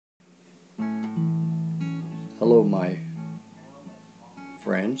Hello, my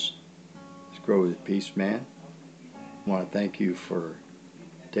friends. It's Grow with Peace Man. I want to thank you for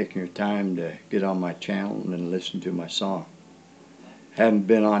taking your time to get on my channel and listen to my song. Haven't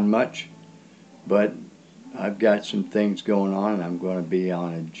been on much, but I've got some things going on, and I'm going to be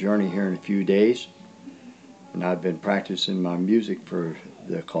on a journey here in a few days. And I've been practicing my music for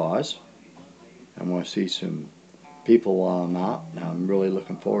the cause. I want to see some people while I'm out, and I'm really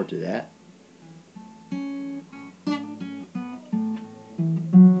looking forward to that.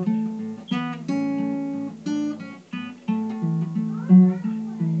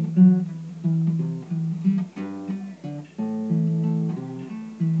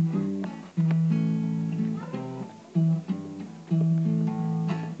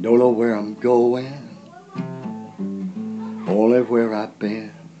 Don't know where I'm going, only where I've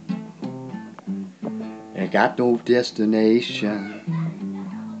been. Ain't got no destination,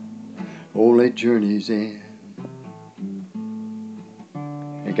 only journeys in.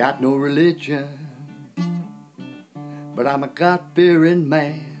 Ain't got no religion, but I'm a God-fearing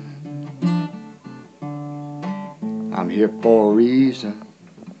man. I'm here for a reason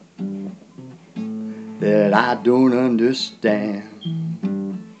that I don't understand.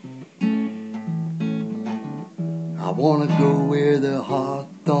 I wanna go where the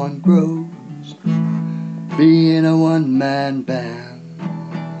hawthorn grows, being a one-man band.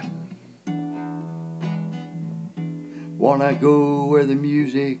 Wanna go where the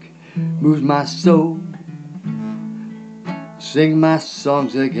music moves my soul, sing my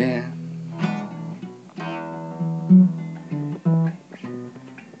songs again.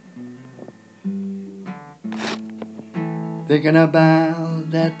 Thinking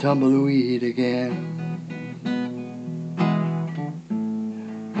about that tumbleweed again,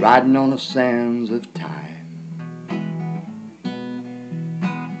 riding on the sands of time,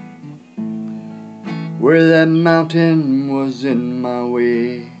 where that mountain was in my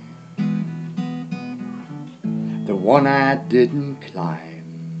way, the one I didn't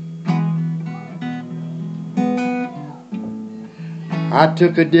climb. I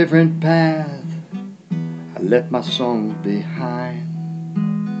took a different path, I left my songs behind,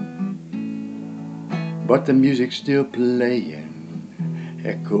 but the music's still playing,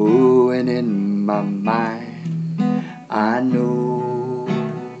 echoing in my mind. I know,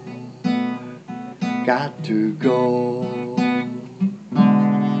 got to go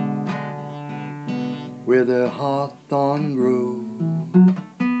where the hawthorn grows.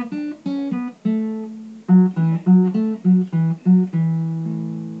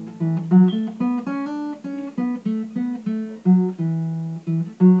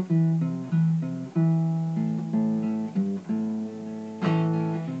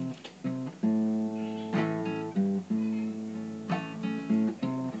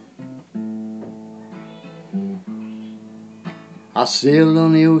 I sailed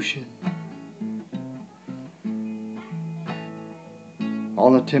on the ocean,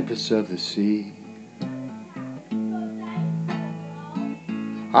 on the tempests of the sea.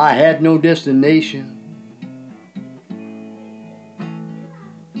 I had no destination,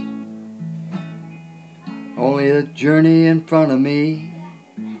 only the journey in front of me.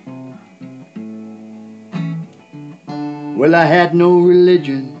 Well, I had no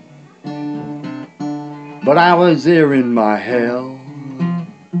religion, but I was there in my hell.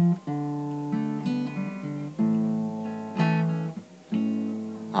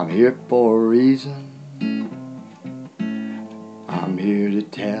 I'm here for a reason, I'm here to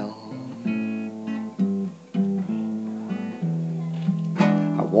tell.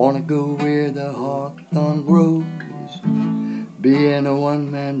 I wanna go where the hawthorn grows, being a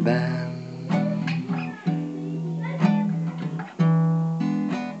one-man band.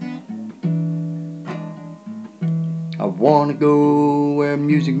 I wanna go where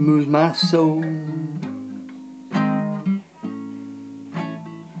music moves my soul,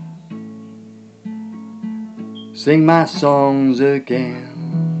 sing my songs again.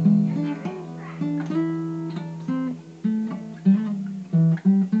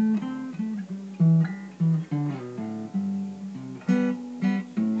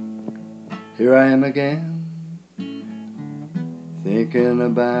 Here I am again, thinking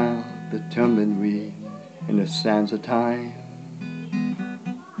about the tumbleweed in the sands of time,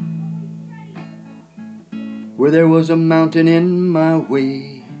 where there was a mountain in my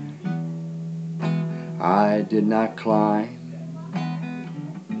way I did not climb.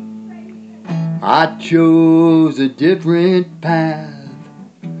 I chose a different path,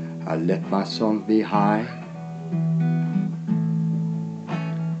 I left my songs behind,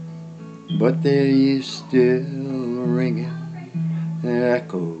 but they're still ringing,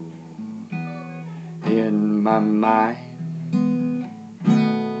 echo in my mind.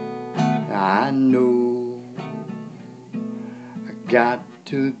 I know I got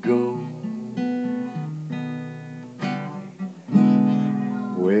to go.